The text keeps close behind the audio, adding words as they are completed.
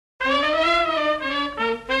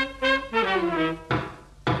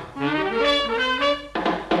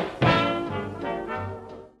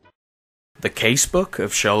The Casebook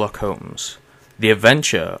of Sherlock Holmes. The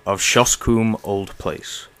Adventure of Shoscombe Old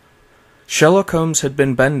Place. Sherlock Holmes had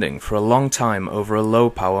been bending for a long time over a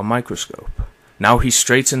low-power microscope. Now he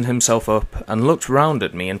straightened himself up and looked round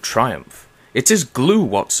at me in triumph. "It is glue,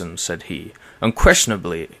 Watson," said he.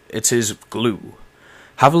 "Unquestionably, it is glue.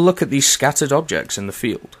 Have a look at these scattered objects in the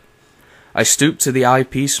field." I stooped to the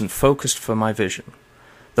eyepiece and focused for my vision.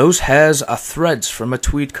 Those hairs are threads from a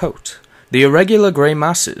tweed coat. The irregular grey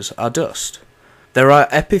masses are dust. There are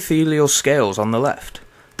epithelial scales on the left.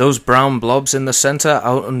 Those brown blobs in the centre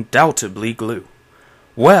are undoubtedly glue.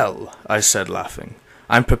 "Well," I said, laughing,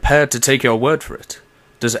 "I'm prepared to take your word for it.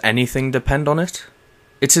 Does anything depend on it?"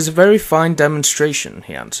 "It is a very fine demonstration,"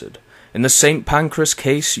 he answered. "In the St. Pancras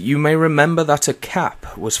case, you may remember that a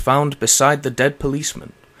cap was found beside the dead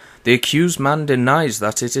policeman. The accused man denies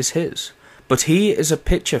that it is his, but he is a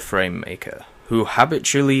picture frame maker who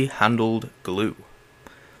habitually handled glue."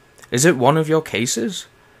 "Is it one of your cases?"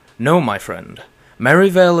 "No, my friend.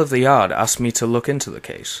 Merivale of the Yard asked me to look into the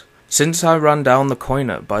case. Since I ran down the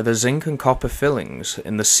coiner by the zinc and copper fillings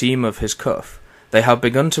in the seam of his cuff, they have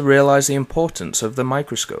begun to realize the importance of the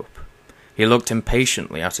microscope." He looked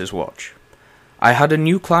impatiently at his watch. "I had a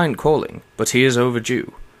new client calling, but he is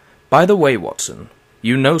overdue. By the way, Watson,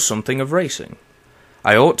 you know something of racing."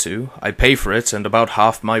 "I ought to. I pay for it and about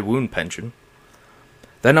half my wound pension."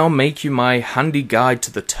 "Then I'll make you my handy guide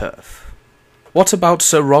to the turf. What about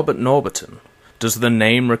Sir Robert Norberton? Does the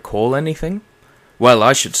name recall anything?" "Well,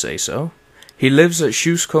 I should say so. He lives at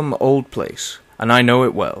Shoscombe Old Place, and I know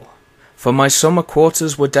it well, for my summer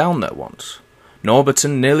quarters were down there once.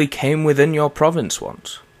 Norberton nearly came within your province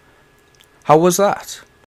once." "How was that?"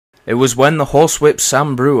 "It was when the horsewhip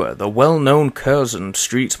Sam Brewer, the well-known Curzon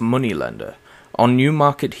Street moneylender, on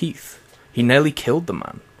Newmarket Heath. He nearly killed the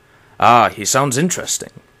man." "Ah, he sounds interesting.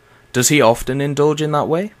 Does he often indulge in that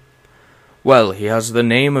way?" "Well, he has the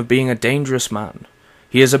name of being a dangerous man.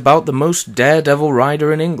 He is about the most daredevil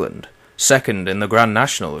rider in England, second in the Grand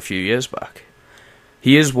National a few years back.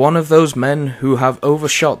 He is one of those men who have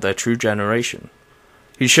overshot their true generation.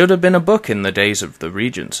 He should have been a buck in the days of the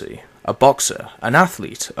Regency, a boxer, an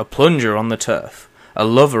athlete, a plunger on the turf, a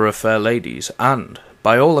lover of fair ladies, and,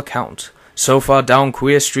 by all account, so far down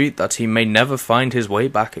Queer Street that he may never find his way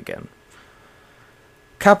back again."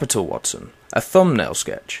 "Capital, Watson. A thumbnail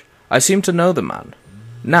sketch. I seem to know the man.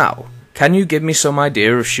 Now, can you give me some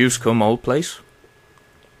idea of Shoscombe Old Place?"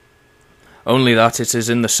 "Only that it is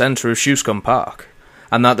in the centre of Shoscombe Park,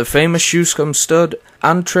 and that the famous Shoscombe stud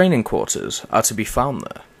and training quarters are to be found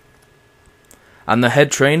there." "And the head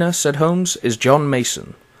trainer," said Holmes, "is John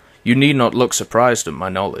Mason. You need not look surprised at my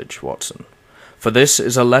knowledge, Watson, for this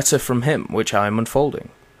is a letter from him which I am unfolding.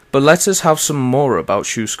 But let us have some more about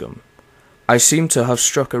Shoscombe. I seem to have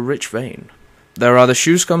struck a rich vein." "There are the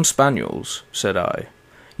Shoscombe Spaniels," said I.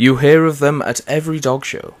 "You hear of them at every dog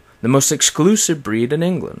show, the most exclusive breed in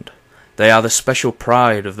England. They are the special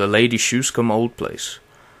pride of the Lady Shoscombe Old Place.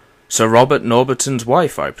 Sir Robert Norberton's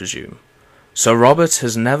wife, I presume. Sir Robert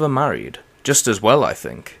has never married, just as well, I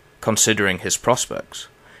think, considering his prospects.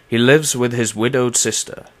 He lives with his widowed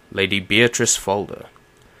sister, Lady Beatrice Falder."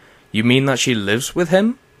 "You mean that she lives with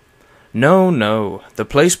him?" "No, no. The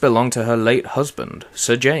place belonged to her late husband,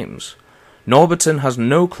 Sir James. Norberton has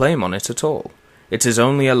no claim on it at all. It is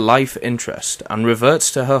only a life interest, and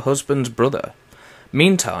reverts to her husband's brother.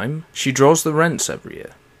 Meantime, she draws the rents every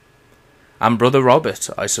year." "And brother Robert,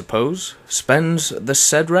 I suppose, spends the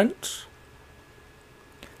said rents?"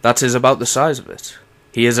 "That is about the size of it.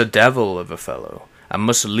 He is a devil of a fellow, and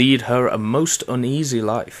must lead her a most uneasy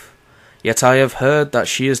life. Yet I have heard that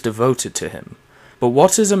she is devoted to him. But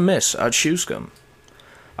what is amiss at Shoscombe?"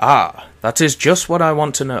 "Ah, that is just what I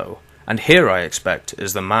want to know, and here, I expect,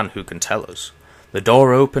 is the man who can tell us." The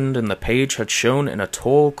door opened, and the page had shown in a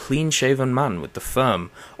tall, clean-shaven man with the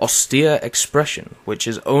firm, austere expression which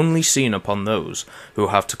is only seen upon those who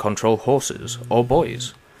have to control horses or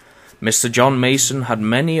boys. Mr. John Mason had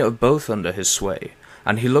many of both under his sway,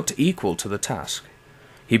 and he looked equal to the task.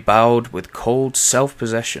 He bowed with cold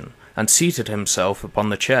self-possession, and seated himself upon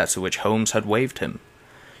the chair to which Holmes had waved him.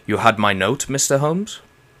 "You had my note, Mr. Holmes?"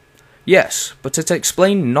 "Yes, but it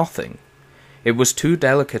explained nothing. It was too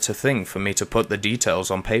delicate a thing for me to put the details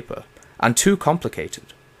on paper, and too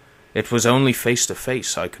complicated. It was only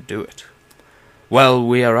face-to-face I could do it." "Well,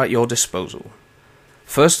 we are at your disposal.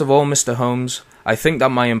 First of all, Mr. Holmes, I think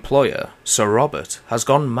that my employer, Sir Robert, has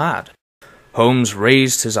gone mad." Holmes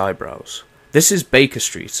raised his eyebrows. "This is Baker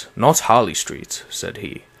Street, not Harley Street," said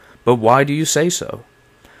he. "But why do you say so?"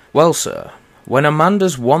 "Well, sir, when a man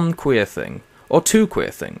does one queer thing, or two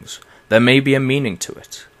queer things, there may be a meaning to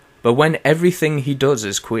it. But when everything he does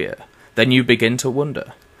is queer, Then you begin to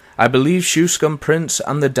wonder. I believe Shoscombe Prince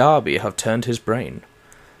and the Derby have turned his brain.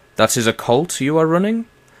 That is a colt you are running?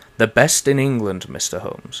 The best in England, Mr.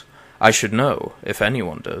 Holmes. I should know, if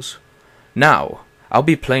anyone does. Now, I'll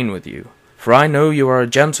be plain with you, for I know you are a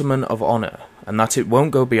gentleman of honour, and that it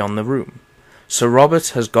won't go beyond the room. Sir Robert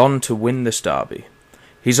has gone to win this Derby.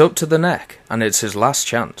 He's up to the neck, and it's his last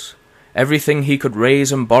chance. Everything he could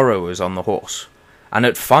raise and borrow is on the horse, and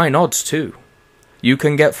at fine odds too. You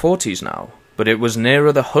can get 40s now, but it was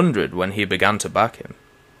nearer the 100 when he began to back him.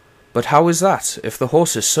 But how is that, if the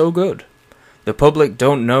horse is so good? The public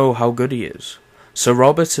don't know how good he is. Sir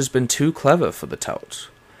Robert has been too clever for the touts.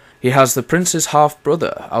 He has the prince's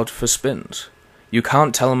half-brother out for spins. You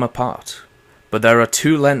can't tell them apart. But there are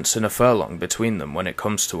 2 lengths and a furlong between them when it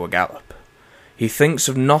comes to a gallop. He thinks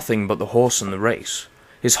of nothing but the horse and the race.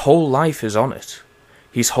 His whole life is on it.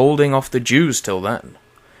 He's holding off the Jews till then.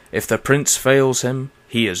 If the prince fails him,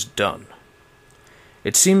 he is done.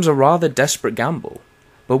 It seems a rather desperate gamble,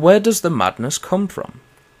 but where does the madness come from?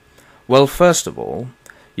 Well, first of all,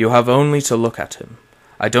 you have only to look at him.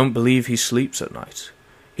 I don't believe he sleeps at night.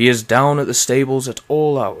 He is down at the stables at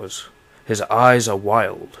all hours. His eyes are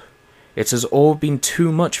wild. It has all been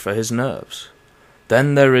too much for his nerves.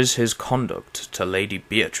 Then there is his conduct to Lady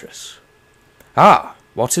Beatrice. Ah,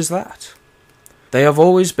 what is that? They have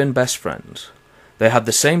always been best friends. They had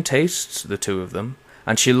the same tastes, the 2 of them,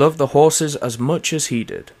 and she loved the horses as much as he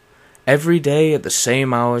did. Every day at the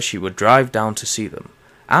same hour she would drive down to see them,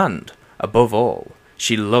 and, above all,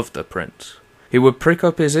 she loved the prince. He would prick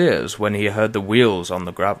up his ears when he heard the wheels on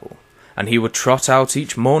the gravel, and he would trot out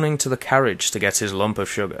each morning to the carriage to get his lump of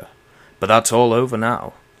sugar. But that's all over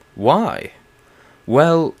now. Why?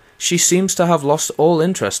 Well, she seems to have lost all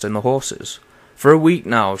interest in the horses. For a week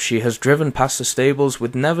now she has driven past the stables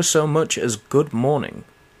with never so much as good morning.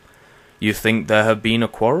 You think there have been a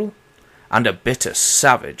quarrel? And a bitter,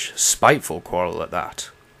 savage, spiteful quarrel at that.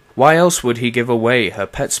 Why else would he give away her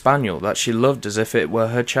pet spaniel that she loved as if it were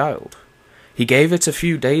her child? He gave it a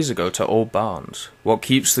few days ago to old Barnes, what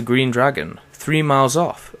keeps the Green Dragon, 3 miles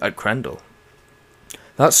off, at Crendell.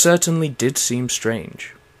 That certainly did seem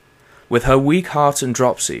strange. With her weak heart and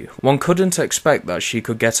dropsy, one couldn't expect that she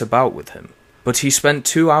could get about with him, but he spent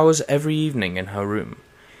 2 hours every evening in her room.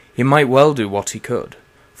 He might well do what he could,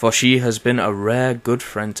 for she has been a rare good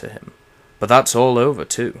friend to him. But that's all over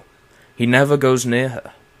too. He never goes near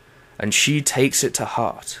her, and she takes it to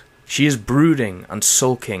heart. She is brooding and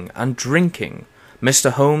sulking and drinking,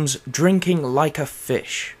 Mr. Holmes, drinking like a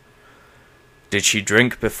fish. Did she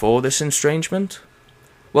drink before this estrangement?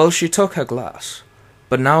 Well, she took her glass,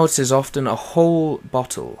 but now it is often a whole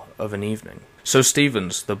bottle of an evening. So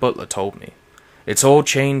Stevens, the butler, told me. It's all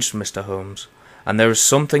changed, Mr. Holmes, and there is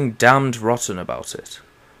something damned rotten about it.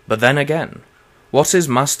 But then again, what is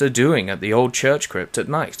master doing at the old church crypt at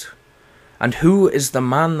night? And who is the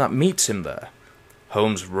man that meets him there?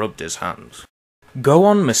 Holmes rubbed his hands. Go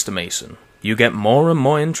on, Mr. Mason. You get more and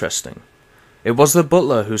more interesting. It was the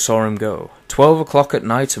butler who saw him go, 12 o'clock at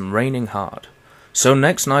night and raining hard. So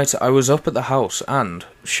next night I was up at the house and,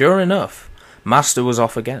 sure enough, master was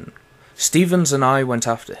off again. Stevens and I went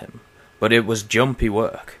after him, but it was jumpy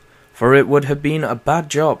work, for it would have been a bad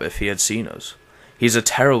job if he had seen us. He's a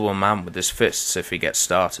terrible man with his fists if he gets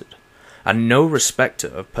started, and no respecter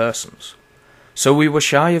of persons. So we were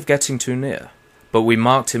shy of getting too near, but we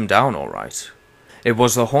marked him down all right. It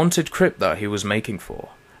was the haunted crypt that he was making for,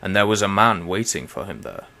 and there was a man waiting for him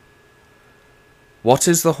there. What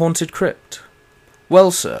is the haunted crypt?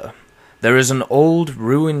 Well, sir, there is an old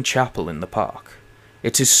ruined chapel in the park.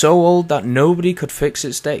 It is so old that nobody could fix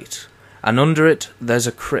its date, and under it there's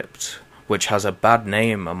a crypt, which has a bad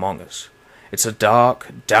name among us. It's a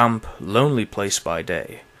dark, damp, lonely place by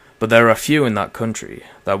day, but there are few in that country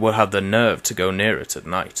that will have the nerve to go near it at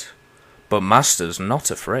night. But master's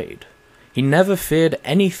not afraid. He never feared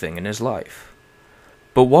anything in his life.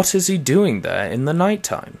 But what is he doing there in the night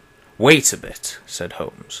time? Wait a bit, said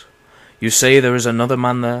Holmes. You say there is another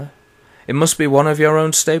man there? It must be one of your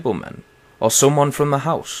own stablemen, or someone from the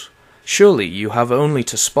house. Surely you have only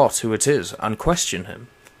to spot who it is and question him.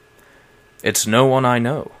 It's no one I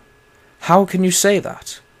know. How can you say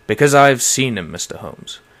that? Because I have seen him, Mr.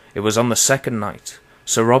 Holmes. It was on the second night.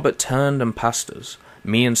 Sir Robert turned and passed us,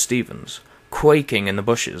 me and Stevens, quaking in the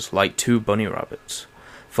bushes like 2 bunny rabbits,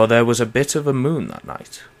 for there was a bit of a moon that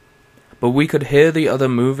night. But we could hear the other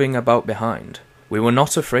moving about behind. We were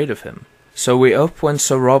not afraid of him, so we up when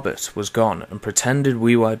Sir Robert was gone and pretended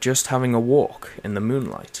we were just having a walk in the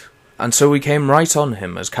moonlight. And so we came right on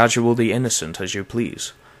him as casually innocent as you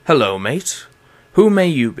please. Hello, mate. Who may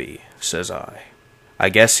you be? Says I. I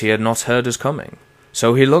guess he had not heard us coming.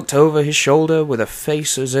 So he looked over his shoulder with a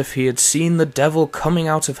face as if he had seen the devil coming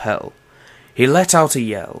out of hell. He let out a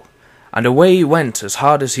yell, and away he went as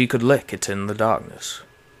hard as he could lick it in the darkness.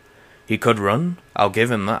 He could run, I'll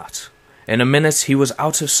give him that. In a minute he was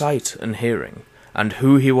out of sight and hearing, and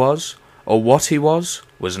who he was, or what he was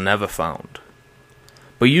never found.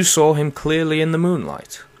 But you saw him clearly in the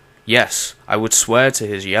moonlight. Yes, I would swear to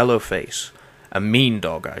his yellow face. A mean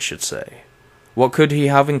dog, I should say. What could he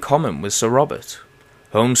have in common with Sir Robert?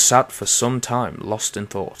 Holmes sat for some time lost in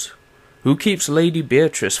thought. Who keeps Lady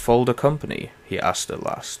Beatrice Folder company? He asked at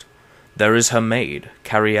last. There is her maid,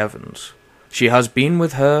 Carrie Evans. She has been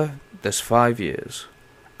with her this 5 years,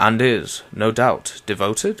 and is, no doubt,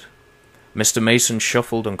 devoted? Mr. Mason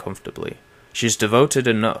shuffled uncomfortably. She's devoted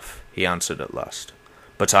enough, he answered at last.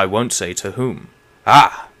 But I won't say to whom.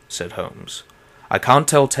 Ah, said Holmes. I can't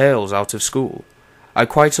tell tales out of school. I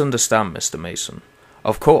quite understand, Mr. Mason.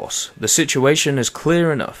 Of course, the situation is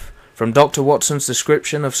clear enough. From Dr. Watson's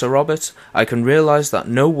description of Sir Robert, I can realize that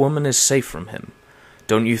no woman is safe from him.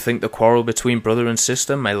 Don't you think the quarrel between brother and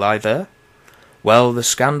sister may lie there? Well, the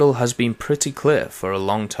scandal has been pretty clear for a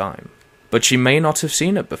long time. But she may not have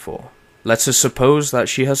seen it before. Let us suppose that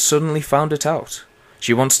she has suddenly found it out.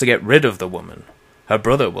 She wants to get rid of the woman. Her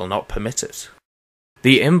brother will not permit it.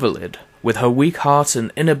 The invalid, with her weak heart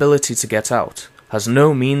and inability to get out, has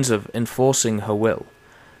no means of enforcing her will.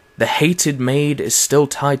 The hated maid is still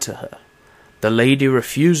tied to her. The lady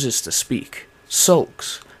refuses to speak,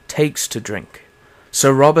 sulks, takes to drink.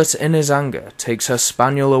 Sir Robert, in his anger, takes her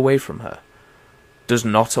spaniel away from her. Does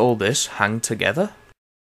not all this hang together?